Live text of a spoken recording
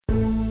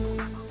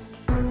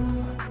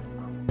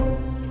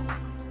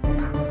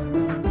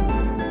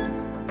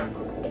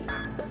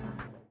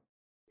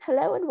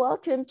Hello and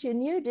welcome to a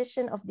new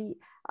edition of the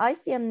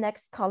ICM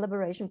Next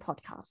Collaboration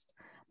Podcast.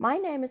 My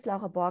name is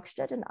Laura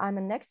Borgstedt and I'm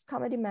a Next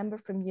Committee member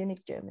from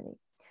Munich, Germany.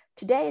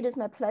 Today it is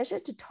my pleasure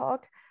to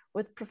talk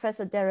with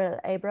Professor Daryl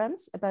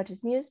Abrams about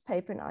his newest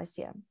paper in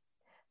ICM.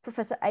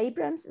 Professor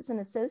Abrams is an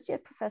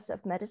associate professor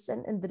of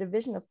medicine in the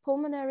Division of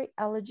Pulmonary,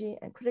 Allergy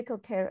and Critical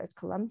Care at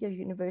Columbia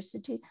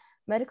University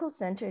Medical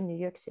Center in New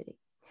York City.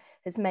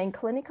 His main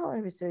clinical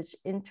and research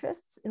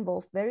interests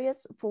involve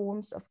various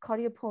forms of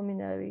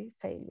cardiopulmonary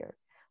failure.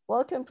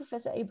 Welcome,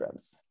 Professor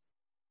Abrams.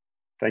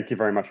 Thank you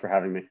very much for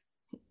having me.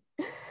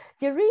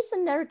 Your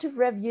recent narrative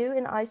review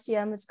in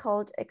ICM is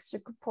called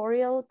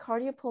Extracorporeal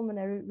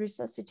Cardiopulmonary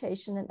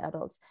Resuscitation in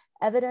Adults,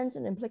 Evidence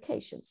and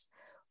Implications.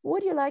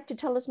 Would you like to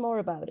tell us more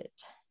about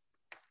it?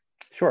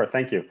 Sure,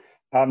 thank you.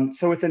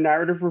 So it's a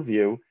narrative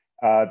review,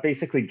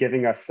 basically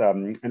giving us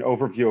an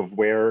overview of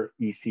where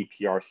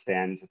ECPR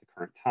stands at the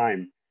current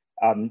time.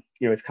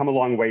 It's come a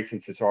long way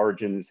since its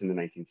origins in the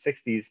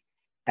 1960s,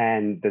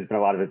 and there's been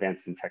a lot of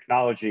advances in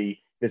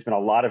technology. There's been a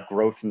lot of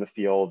growth in the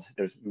field.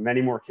 There's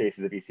many more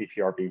cases of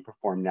ECPR being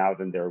performed now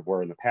than there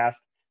were in the past.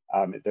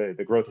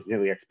 The growth is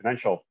nearly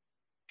exponential.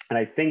 And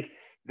I think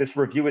this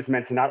review is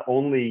meant to not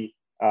only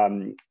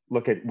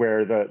look at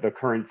where the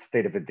current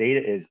state of the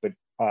data is, but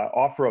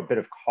offer a bit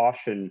of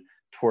caution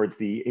towards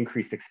the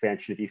increased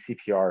expansion of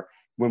ECPR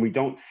when we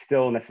don't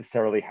still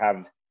necessarily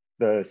have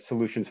the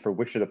solutions for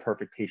which are the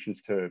perfect patients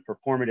to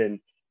perform it in,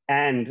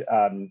 and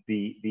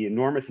the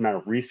enormous amount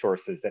of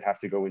resources that have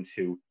to go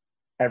into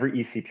every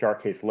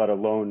ECPR case, let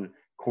alone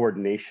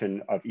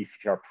coordination of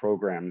ECPR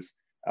programs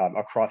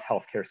across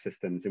healthcare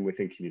systems and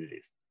within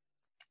communities.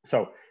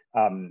 So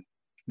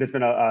there's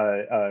been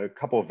a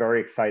couple of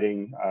very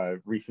exciting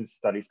recent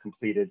studies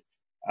completed,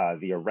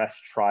 the ARREST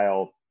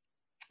trial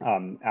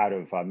out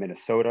of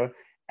Minnesota,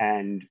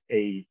 and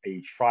a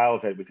trial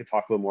that we could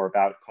talk a little more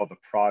about called the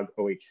Prague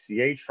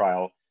OHCA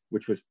trial,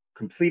 which was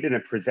completed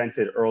and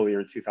presented earlier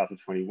in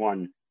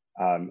 2021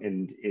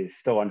 and is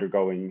still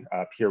undergoing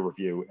peer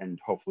review and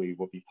hopefully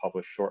will be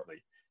published shortly,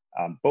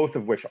 both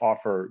of which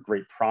offer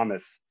great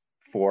promise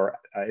for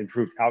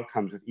improved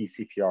outcomes with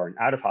ECPR and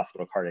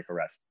out-of-hospital cardiac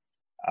arrest,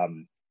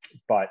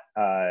 but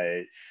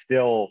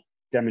still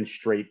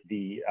demonstrate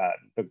the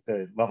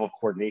level of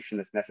coordination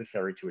that's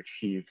necessary to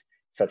achieve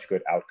such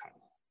good outcomes.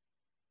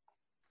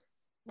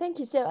 Thank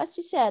you. So as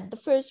you said, the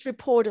first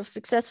report of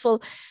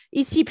successful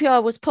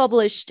ECPR was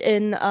published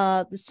in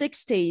the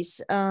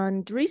 60s.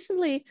 And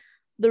recently,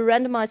 the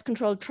randomized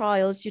controlled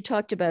trials you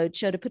talked about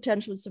showed a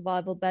potential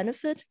survival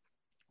benefit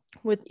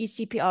with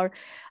ECPR.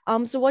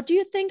 So what do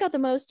you think are the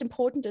most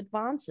important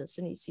advances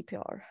in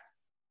ECPR?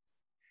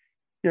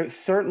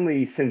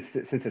 Certainly since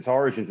its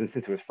origins and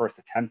since it was first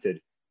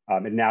attempted,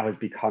 it now has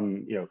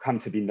become,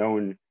 come to be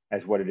known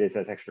as what it is,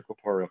 as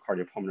extracorporeal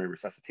cardiopulmonary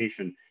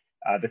resuscitation.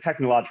 The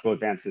technological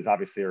advances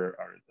obviously are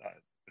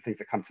the things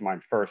that come to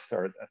mind first,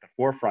 are at the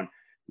forefront,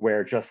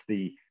 where just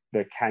the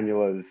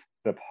cannulas,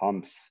 the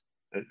pumps,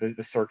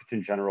 the circuits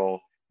in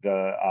general,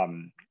 the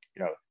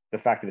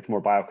fact that it's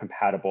more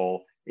biocompatible,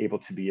 able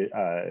to be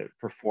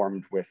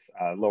performed with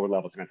lower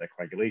levels of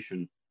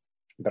anticoagulation,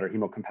 better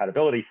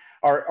hemocompatibility,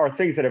 are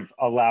things that have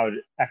allowed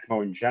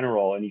ECMO in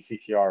general and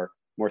ECPR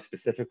more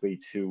specifically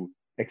to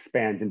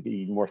expand and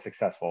be more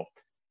successful.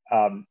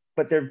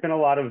 But there have been a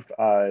lot of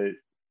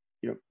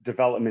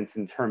developments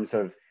in terms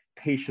of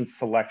patient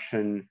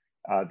selection,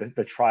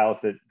 the trials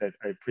that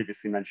I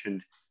previously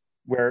mentioned,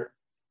 where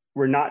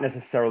we're not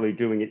necessarily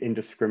doing it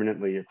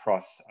indiscriminately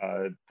across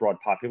broad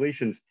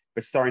populations,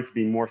 but starting to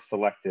be more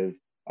selective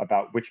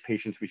about which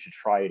patients we should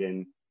try it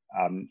in,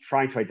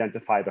 trying to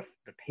identify the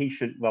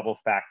patient level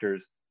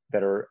factors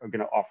that are going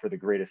to offer the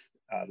greatest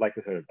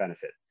likelihood of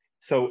benefit.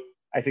 So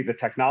I think the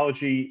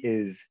technology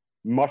is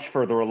much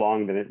further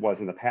along than it was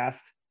in the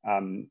past,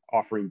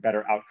 offering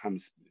better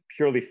outcomes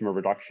purely from a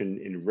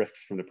reduction in risks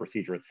from the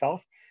procedure itself.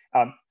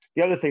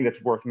 The other thing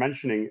that's worth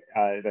mentioning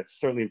that's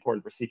certainly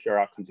important for CPR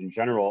outcomes in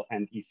general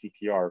and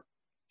ECPR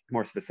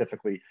more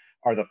specifically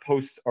are the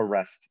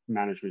post-arrest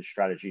management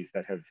strategies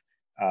that have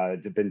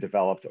been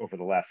developed over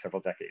the last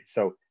several decades.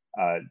 So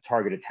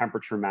targeted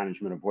temperature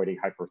management, avoiding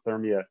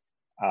hyperthermia,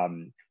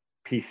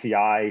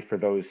 PCI for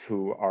those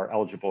who are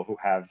eligible who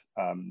have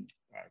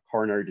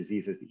coronary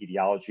diseases, the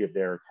etiology of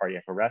their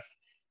cardiac arrest.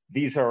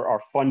 These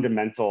are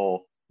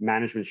fundamental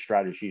management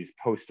strategies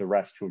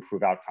post-arrest to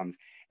improve outcomes,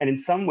 and in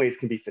some ways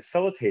can be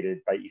facilitated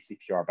by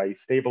ECPR, by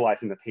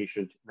stabilizing the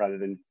patient rather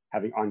than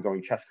having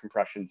ongoing chest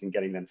compressions and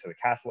getting them to the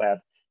cath lab,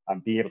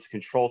 being able to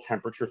control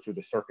temperature through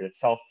the circuit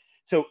itself.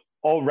 So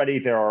already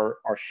there are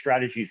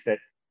strategies that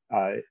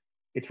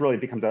it's really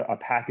becomes a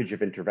package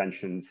of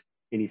interventions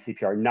in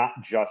ECPR, not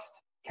just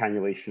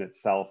cannulation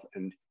itself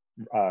and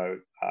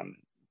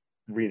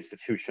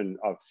reinstitution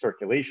of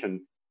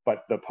circulation,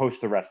 but the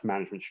post-arrest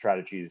management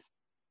strategies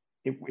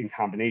in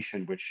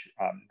combination, which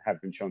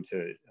have been shown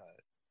to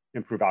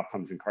improve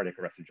outcomes in cardiac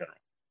arrest in general.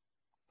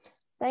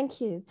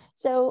 Thank you.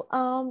 So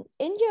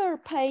in your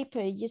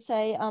paper, you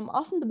say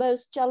often the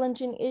most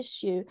challenging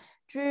issue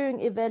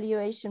during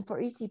evaluation for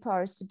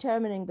ECPAR is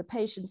determining the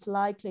patient's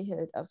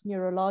likelihood of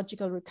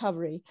neurological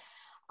recovery.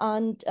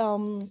 And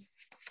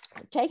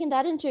taking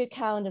that into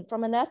account and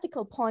from an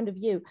ethical point of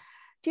view,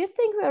 do you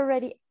think we're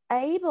already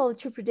able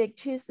to predict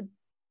who's the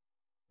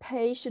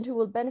patient who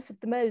will benefit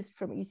the most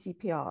from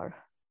ECPR?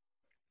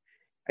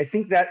 I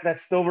think that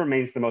still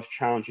remains the most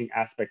challenging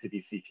aspect of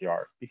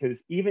ECPR, because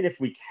even if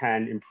we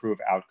can improve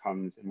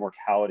outcomes and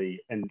mortality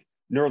and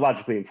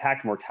neurologically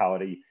intact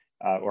mortality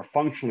or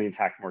functionally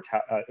intact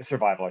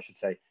survival, I should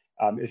say,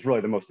 is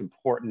really the most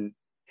important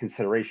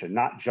consideration,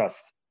 not just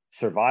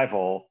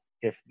survival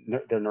if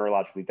they're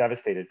neurologically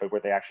devastated, but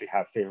where they actually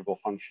have favorable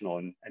functional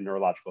and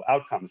neurological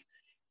outcomes.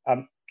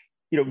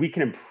 We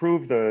can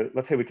improve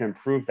let's say we can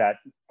improve that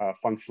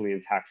functionally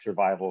intact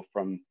survival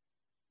from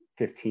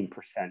 15%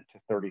 to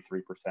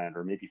 33%,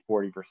 or maybe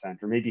 40%,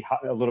 or maybe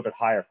a little bit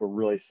higher if we're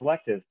really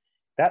selective.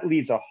 That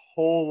leaves a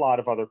whole lot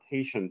of other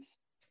patients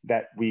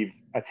that we've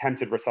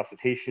attempted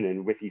resuscitation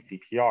in with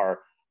ECPR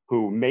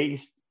who may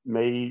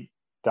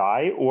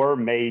die or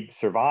may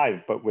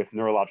survive, but with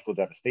neurological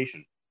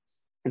devastation.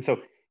 And so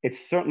it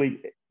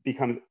certainly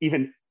becomes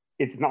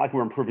it's not like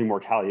we're improving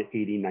mortality at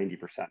 80,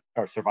 90%,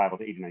 or survival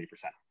to 80,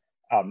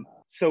 90%.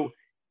 So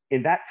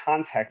in that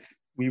context,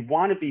 we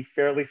want to be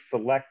fairly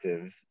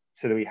selective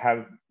so that we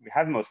have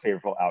the most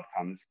favorable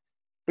outcomes,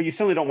 but you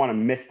certainly don't want to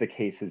miss the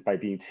cases by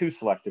being too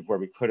selective where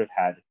we could have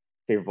had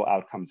favorable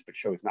outcomes but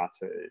chose not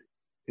to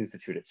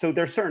institute it. So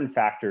there are certain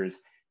factors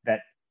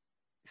that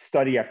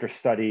study after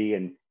study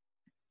and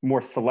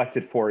more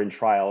selected for in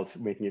trials,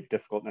 making it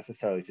difficult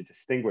necessarily to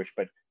distinguish,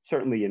 but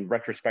certainly in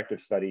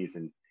retrospective studies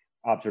and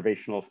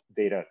observational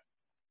data,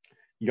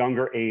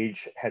 younger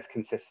age has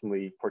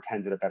consistently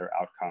portended a better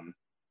outcome.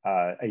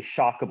 A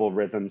shockable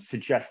rhythm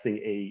suggesting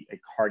a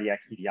cardiac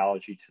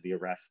etiology to the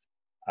arrest,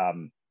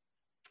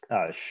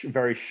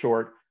 very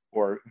short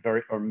or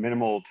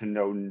minimal to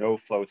no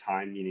flow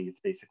time, meaning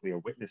it's basically a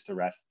witnessed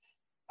arrest,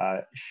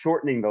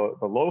 shortening the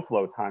low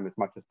flow time as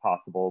much as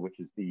possible, which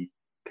is the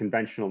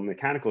conventional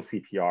mechanical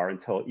CPR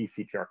until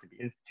eCPR can be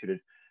instituted,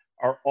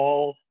 are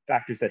all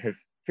factors that have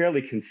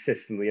fairly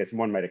consistently, as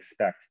one might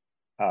expect,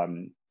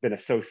 been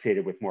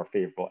associated with more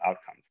favorable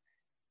outcomes.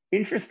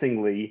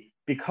 Interestingly,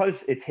 because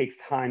it takes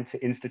time to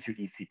institute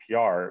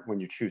eCPR when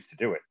you choose to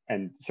do it,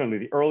 and certainly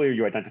the earlier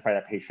you identify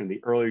that patient,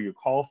 the earlier you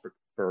call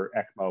for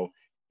ECMO,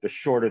 the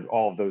shorter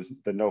all of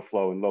the no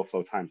flow and low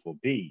flow times will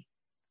be.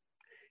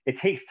 It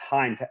takes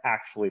time to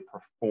actually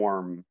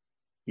perform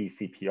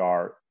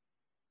eCPR,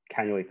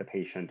 cannulate the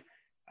patient,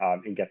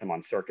 and get them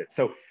on circuit.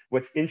 So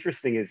what's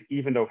interesting is,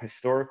 even though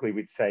historically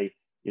we'd say,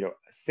 a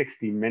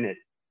 60-minute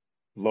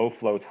low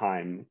flow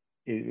time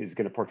is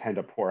going to portend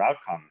a poor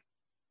outcome,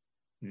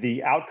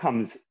 the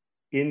outcomes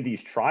in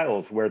these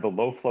trials where the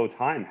low flow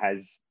time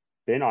has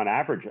been on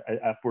average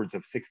upwards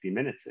of 60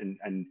 minutes,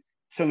 and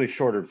certainly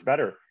shorter is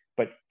better,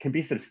 but can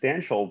be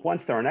substantial.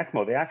 Once they're on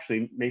ECMO, they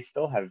actually may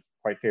still have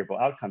quite favorable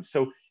outcomes.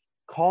 So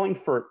calling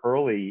for it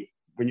early,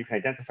 when you can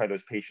identify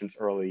those patients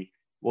early,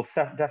 will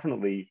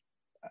definitely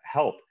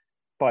help.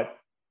 But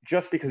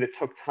just because it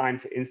took time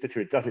to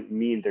institute, it doesn't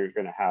mean they're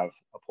going to have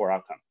a poor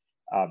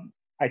outcome.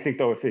 I think,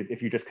 though,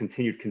 if you just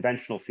continued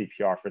conventional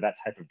CPR for that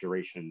type of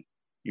duration,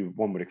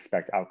 one would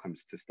expect outcomes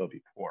to still be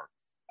poor.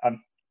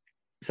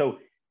 So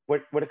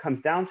what it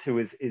comes down to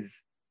is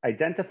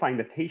identifying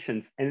the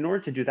patients. And in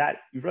order to do that,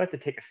 you really have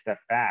to take a step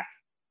back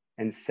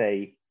and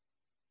say,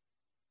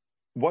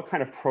 what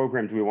kind of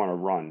program do we want to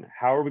run?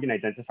 How are we going to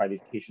identify these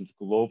patients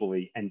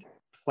globally and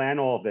plan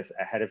all of this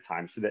ahead of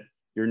time so that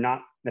you're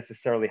not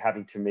necessarily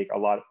having to make a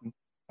lot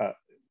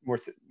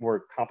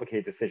more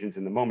complicated decisions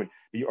in the moment,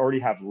 but you already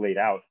have laid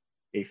out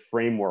a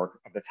framework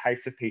of the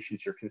types of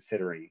patients you're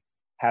considering,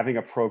 having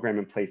a program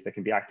in place that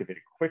can be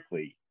activated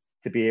quickly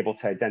to be able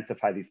to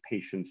identify these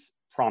patients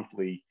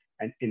promptly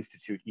and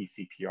institute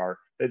eCPR.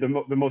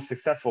 The most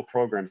successful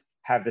programs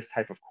have this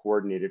type of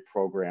coordinated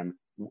program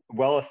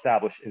well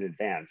established in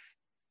advance,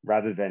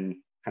 rather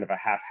than kind of a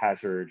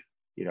haphazard,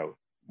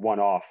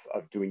 one-off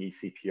of doing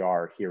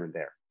eCPR here and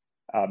there.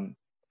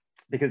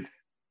 Because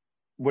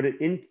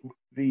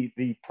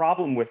the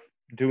problem with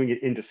doing it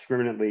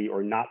indiscriminately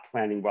or not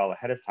planning well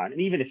ahead of time,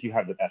 and even if you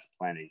have the best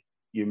planning,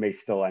 you may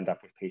still end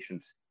up with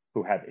patients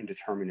who have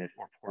indeterminate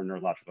or poor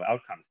neurological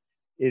outcomes,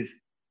 is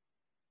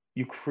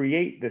you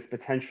create this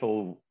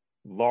potential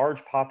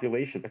large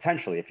population,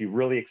 potentially, if you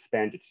really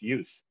expand its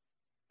use,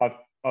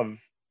 of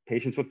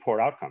patients with poor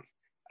outcomes.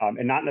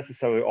 And not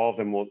necessarily all of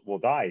them will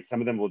die. Some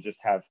of them will just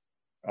have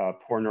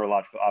poor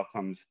neurological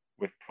outcomes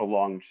with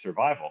prolonged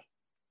survival.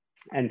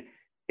 And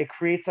it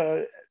creates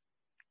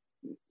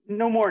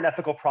no more an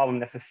ethical problem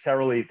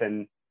necessarily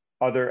than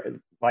other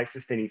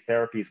life-sustaining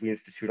therapies we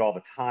institute all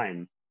the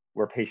time,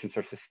 where patients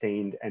are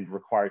sustained and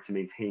required to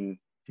be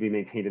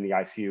maintained in the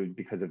ICU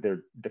because of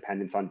their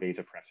dependence on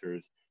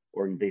vasopressors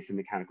or invasive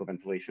mechanical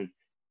ventilation.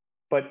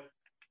 But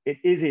it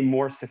is a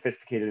more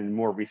sophisticated and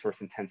more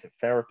resource-intensive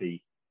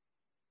therapy.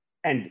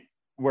 And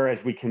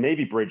whereas we can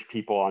maybe bridge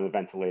people on the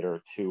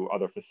ventilator to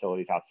other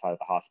facilities outside of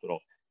the hospital,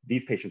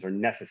 these patients are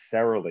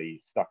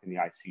necessarily stuck in the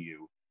ICU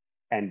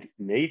and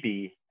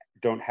maybe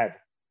don't have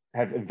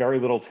very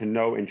little to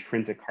no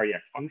intrinsic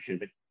cardiac function,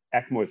 but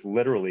ECMO is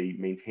literally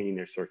maintaining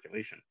their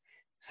circulation.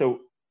 So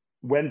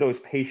when those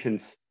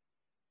patients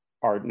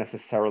are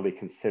necessarily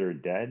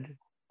considered dead,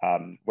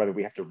 whether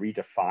we have to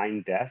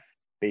redefine death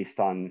based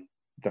on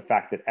the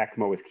fact that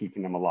ECMO is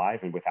keeping them alive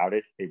and without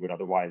it, they would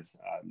otherwise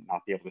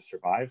not be able to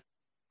survive.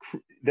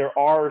 There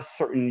are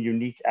certain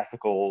unique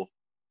ethical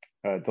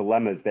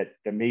dilemmas that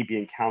may be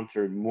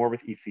encountered more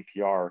with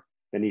ECPR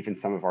than even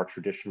some of our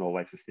traditional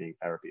life-sustaining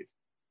therapies.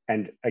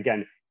 And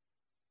again,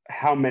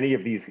 how many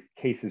of these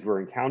cases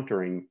we're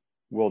encountering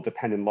will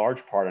depend in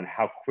large part on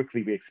how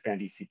quickly we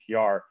expand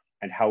ECPR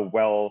and how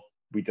well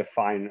we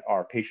define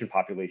our patient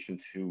population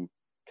to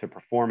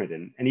perform it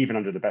in. And even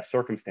under the best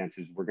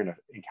circumstances, we're going to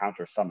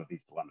encounter some of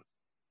these dilemmas.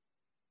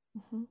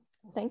 Mm-hmm.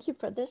 Thank you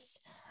for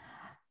this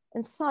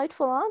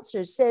insightful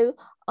answer. So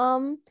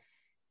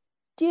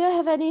do you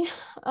have any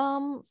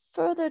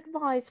further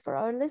advice for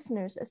our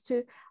listeners as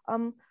to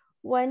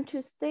when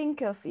to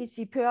think of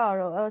ECPR,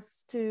 or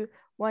as to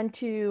when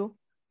to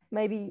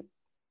maybe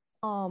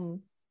do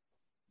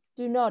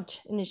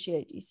not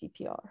initiate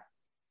ECPR?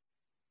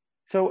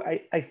 So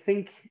I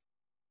think,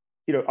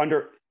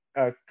 under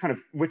kind of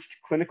which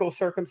clinical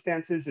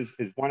circumstances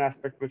is one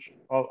aspect which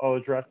I'll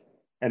address,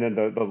 and then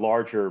the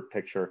larger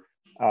picture.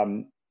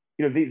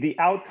 The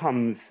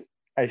outcomes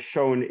as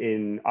shown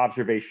in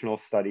observational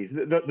studies,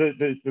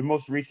 the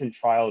most recent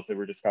trials that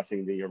we're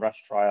discussing, the ARREST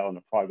trial and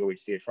the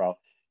PROG-OHCA trial,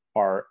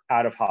 are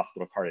out of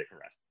hospital cardiac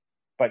arrest.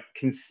 But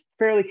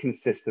fairly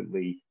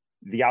consistently,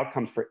 the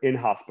outcomes for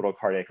in-hospital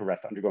cardiac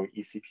arrest undergoing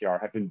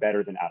ECPR have been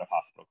better than out of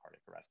hospital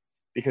cardiac arrest,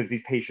 because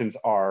these patients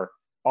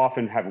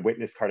often have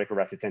witnessed cardiac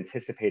arrest. It's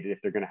anticipated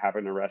if they're going to have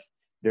an arrest.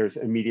 There's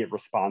immediate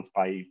response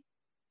by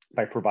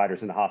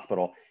providers in the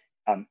hospital.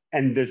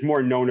 And there's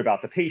more known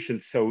about the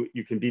patient, so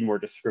you can be more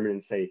discriminate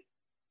and say,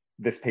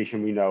 this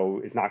patient we know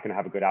is not going to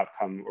have a good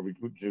outcome, or we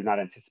do not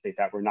anticipate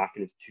that. We're not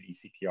going to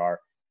institute ECPR,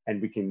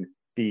 and we can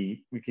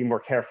more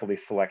carefully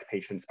select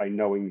patients by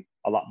knowing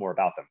a lot more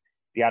about them.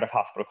 The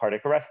out-of-hospital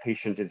cardiac arrest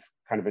patient is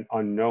kind of an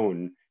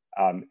unknown,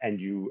 and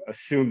you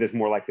assume there's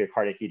more likely a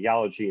cardiac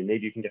etiology, and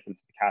maybe you can get them to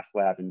the cath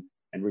lab and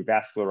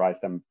revascularize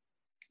them,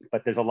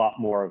 but there's a lot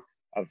more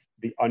of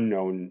the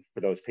unknown for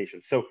those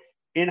patients. So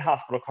in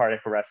hospital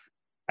cardiac arrest,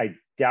 I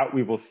doubt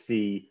we will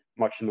see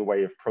much in the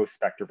way of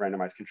prospective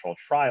randomized controlled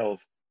trials,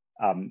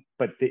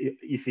 but the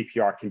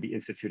ECPR can be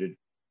instituted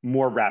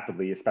more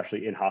rapidly,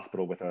 especially in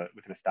hospital with an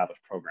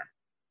established program.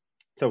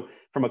 So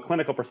from a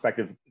clinical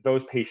perspective,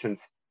 those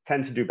patients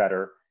tend to do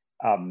better.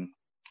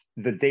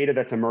 The data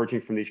that's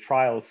emerging from these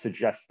trials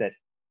suggests that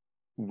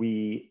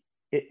we,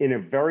 in a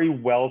very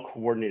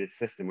well-coordinated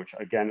system, which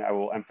again, I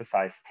will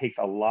emphasize, takes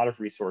a lot of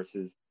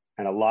resources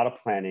and a lot of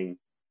planning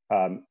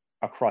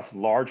across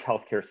large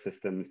healthcare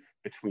systems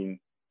between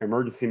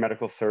emergency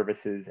medical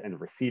services and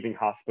receiving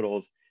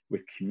hospitals,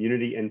 with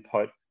community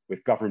input,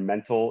 with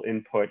governmental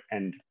input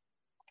and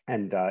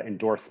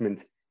endorsement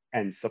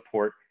and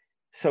support.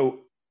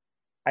 So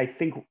I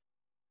think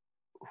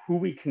who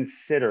we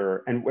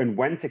consider and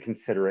when to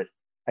consider it,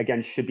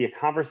 again, should be a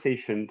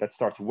conversation that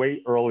starts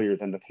way earlier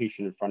than the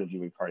patient in front of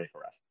you in cardiac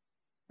arrest.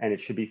 And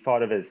it should be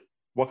thought of as,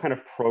 what kind of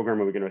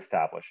program are we going to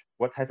establish?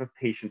 What type of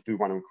patients do we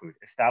want to include?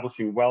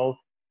 Establishing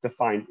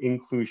well-defined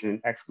inclusion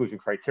and exclusion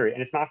criteria.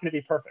 And it's not going to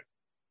be perfect,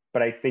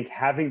 but I think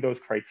having those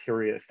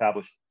criteria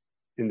established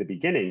in the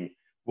beginning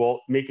will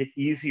make it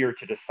easier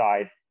to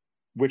decide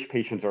which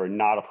patients are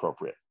not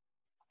appropriate.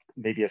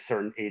 Maybe a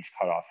certain age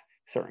cutoff,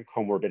 certain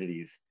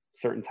comorbidities,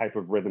 certain type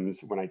of rhythms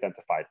when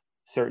identified,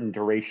 certain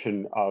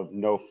duration of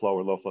no flow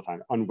or low flow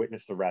time,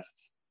 unwitnessed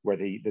arrests where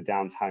the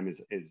downtime is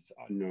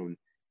unknown,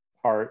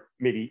 are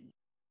maybe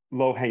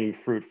low-hanging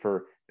fruit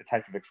for the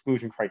type of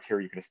exclusion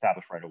criteria you can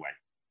establish right away.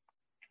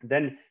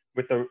 Then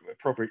with the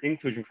appropriate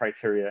inclusion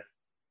criteria,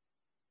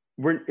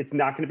 it's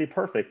not going to be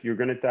perfect. You're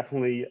going to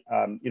definitely,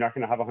 you're not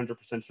going to have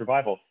 100%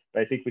 survival,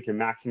 but I think we can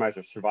maximize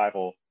our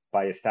survival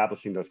by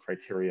establishing those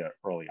criteria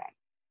early on.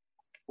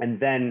 And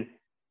then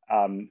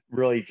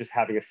really just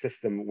having a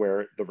system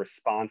where the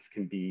response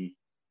can be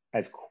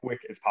as quick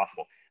as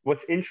possible.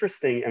 What's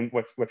interesting and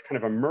what's kind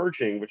of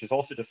emerging, which is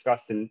also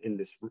discussed in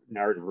this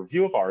narrative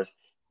review of ours,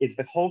 is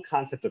the whole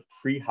concept of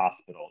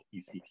pre-hospital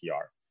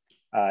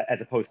ECPR,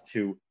 as opposed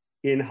to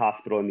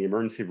in-hospital in the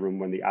emergency room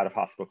when the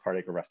out-of-hospital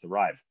cardiac arrest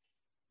arrives.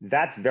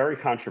 That's very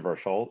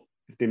controversial.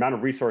 The amount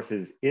of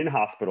resources in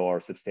hospital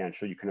are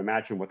substantial. You can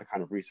imagine what the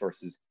kind of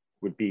resources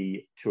would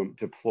be to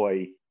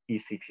deploy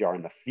ECPR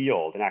in the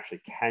field and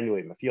actually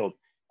cannulate in the field.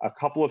 A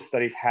couple of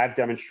studies have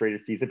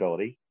demonstrated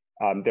feasibility.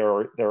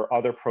 There are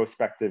other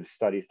prospective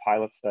studies,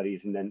 pilot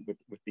studies, and then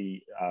with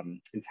the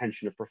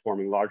intention of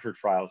performing larger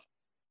trials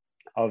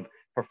of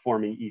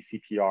performing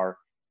ECPR,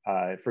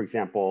 for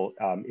example,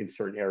 in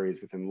certain areas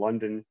within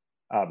London.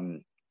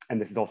 And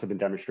this has also been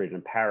demonstrated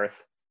in Paris.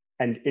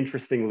 And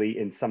interestingly,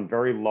 in some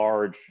very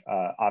large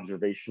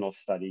observational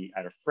study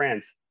out of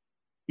France,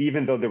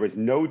 even though there was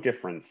no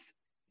difference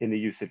in the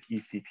use of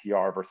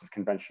eCPR versus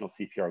conventional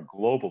CPR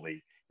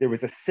globally, there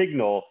was a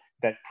signal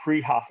that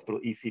pre-hospital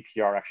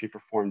eCPR actually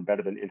performed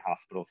better than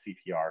in-hospital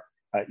eCPR.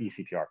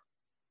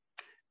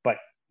 But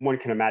one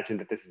can imagine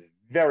that this is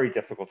very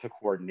difficult to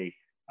coordinate,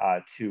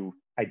 to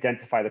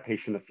identify the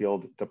patient in the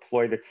field,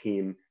 deploy the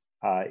team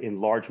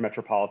in large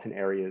metropolitan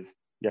areas.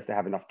 You have to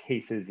have enough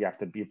cases. You have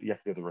to be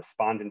able to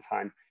respond in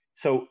time.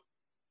 So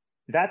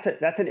that's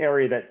an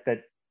area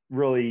that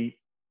really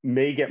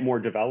may get more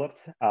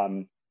developed.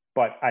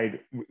 But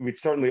we'd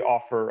certainly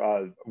offer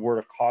a word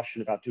of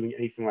caution about doing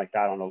anything like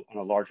that on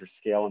a larger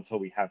scale until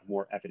we have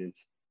more evidence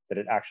that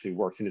it actually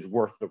works and is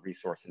worth the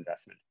resource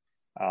investment.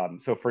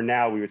 So for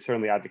now, we would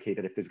certainly advocate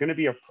that if there's going to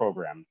be a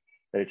program,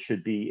 that it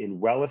should be in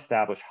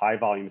well-established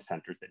high-volume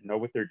centers that know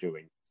what they're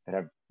doing, that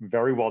have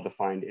very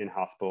well-defined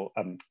in-hospital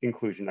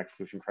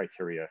inclusion-exclusion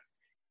criteria,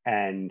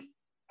 and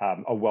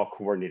a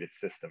well-coordinated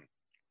system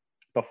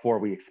before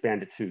we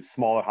expand it to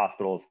smaller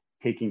hospitals,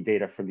 taking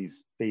data from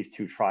these phase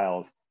 2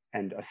 trials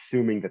and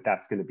assuming that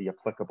that's going to be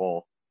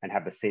applicable and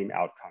have the same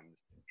outcomes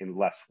in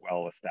less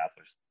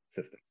well-established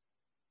systems.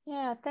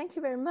 Yeah, thank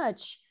you very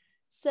much.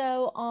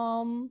 So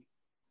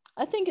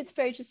I think it's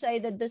fair to say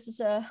that this is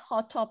a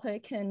hot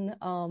topic in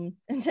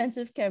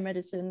intensive care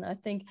medicine. I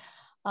think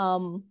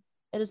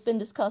it has been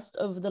discussed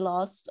over the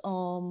last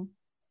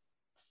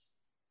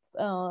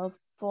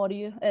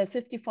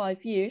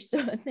 55 years. So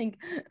I think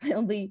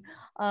there'll be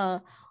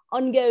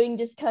ongoing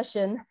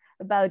discussion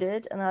about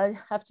it. And I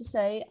have to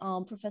say,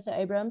 Professor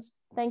Abrams,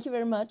 thank you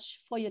very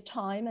much for your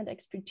time and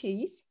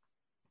expertise.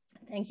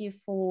 Thank you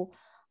for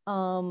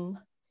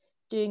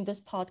doing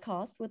this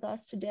podcast with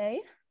us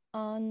today.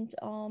 And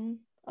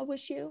I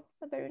wish you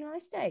a very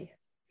nice day.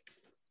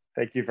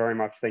 Thank you very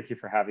much. Thank you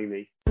for having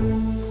me.